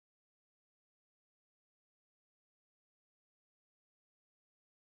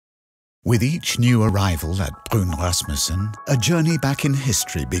With each new arrival at Bruun Rasmussen, a journey back in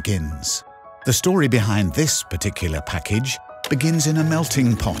history begins. The story behind this particular package begins in a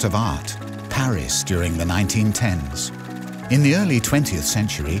melting pot of art, Paris during the 1910s. In the early 20th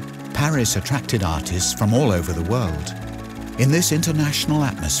century, Paris attracted artists from all over the world. In this international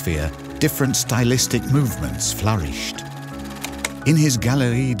atmosphere, different stylistic movements flourished. In his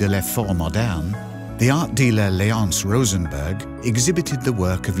Galerie de l'Effort Moderne, the art dealer Léonce Rosenberg exhibited the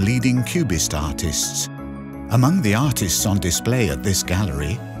work of leading Cubist artists. Among the artists on display at this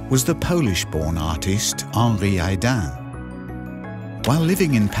gallery was the Polish-born artist Henri Hayden. While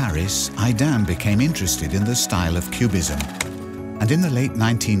living in Paris, Hayden became interested in the style of Cubism, and in the late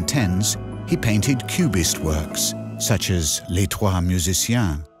 1910s, he painted Cubist works such as Les Trois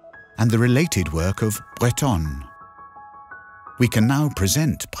Musiciens and the related work of Breton. We can now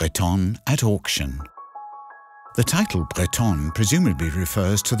present Breton at auction. The title Breton presumably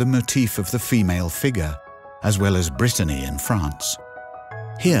refers to the motif of the female figure, as well as Brittany in France.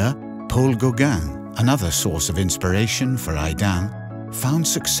 Here, Paul Gauguin, another source of inspiration for Hayden, found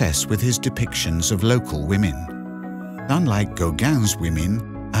success with his depictions of local women. Unlike Gauguin's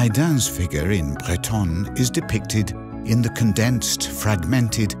women, Hayden's figure in Breton is depicted in the condensed,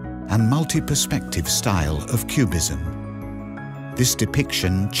 fragmented, and multi-perspective style of Cubism. This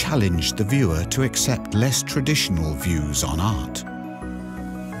depiction challenged the viewer to accept less traditional views on art.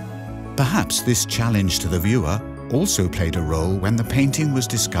 Perhaps this challenge to the viewer also played a role when the painting was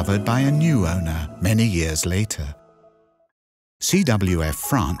discovered by a new owner many years later. CWF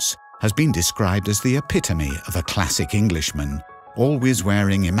France has been described as the epitome of a classic Englishman, always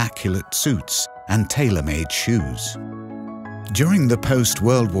wearing immaculate suits and tailor-made shoes. During the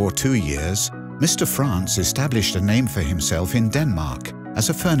post-World War II years, Mr. France established a name for himself in Denmark as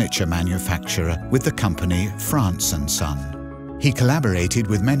a furniture manufacturer with the company France & Son. He collaborated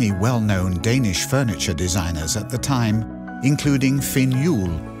with many well-known Danish furniture designers at the time, including Finn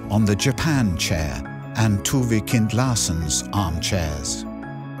Juhl on the Japan chair and Tove Kind Larsen's armchairs.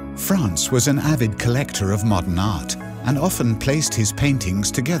 France was an avid collector of modern art and often placed his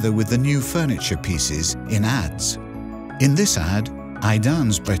paintings together with the new furniture pieces in ads. In this ad,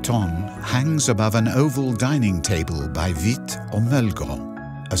 Hayden's Breton hangs above an oval dining table by Witt or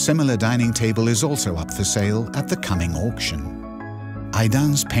Mølgaard. A similar dining table is also up for sale at the coming auction.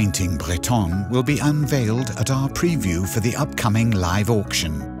 Hayden's painting Breton will be unveiled at our preview for the upcoming live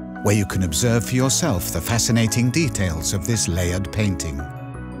auction, where you can observe for yourself the fascinating details of this layered painting.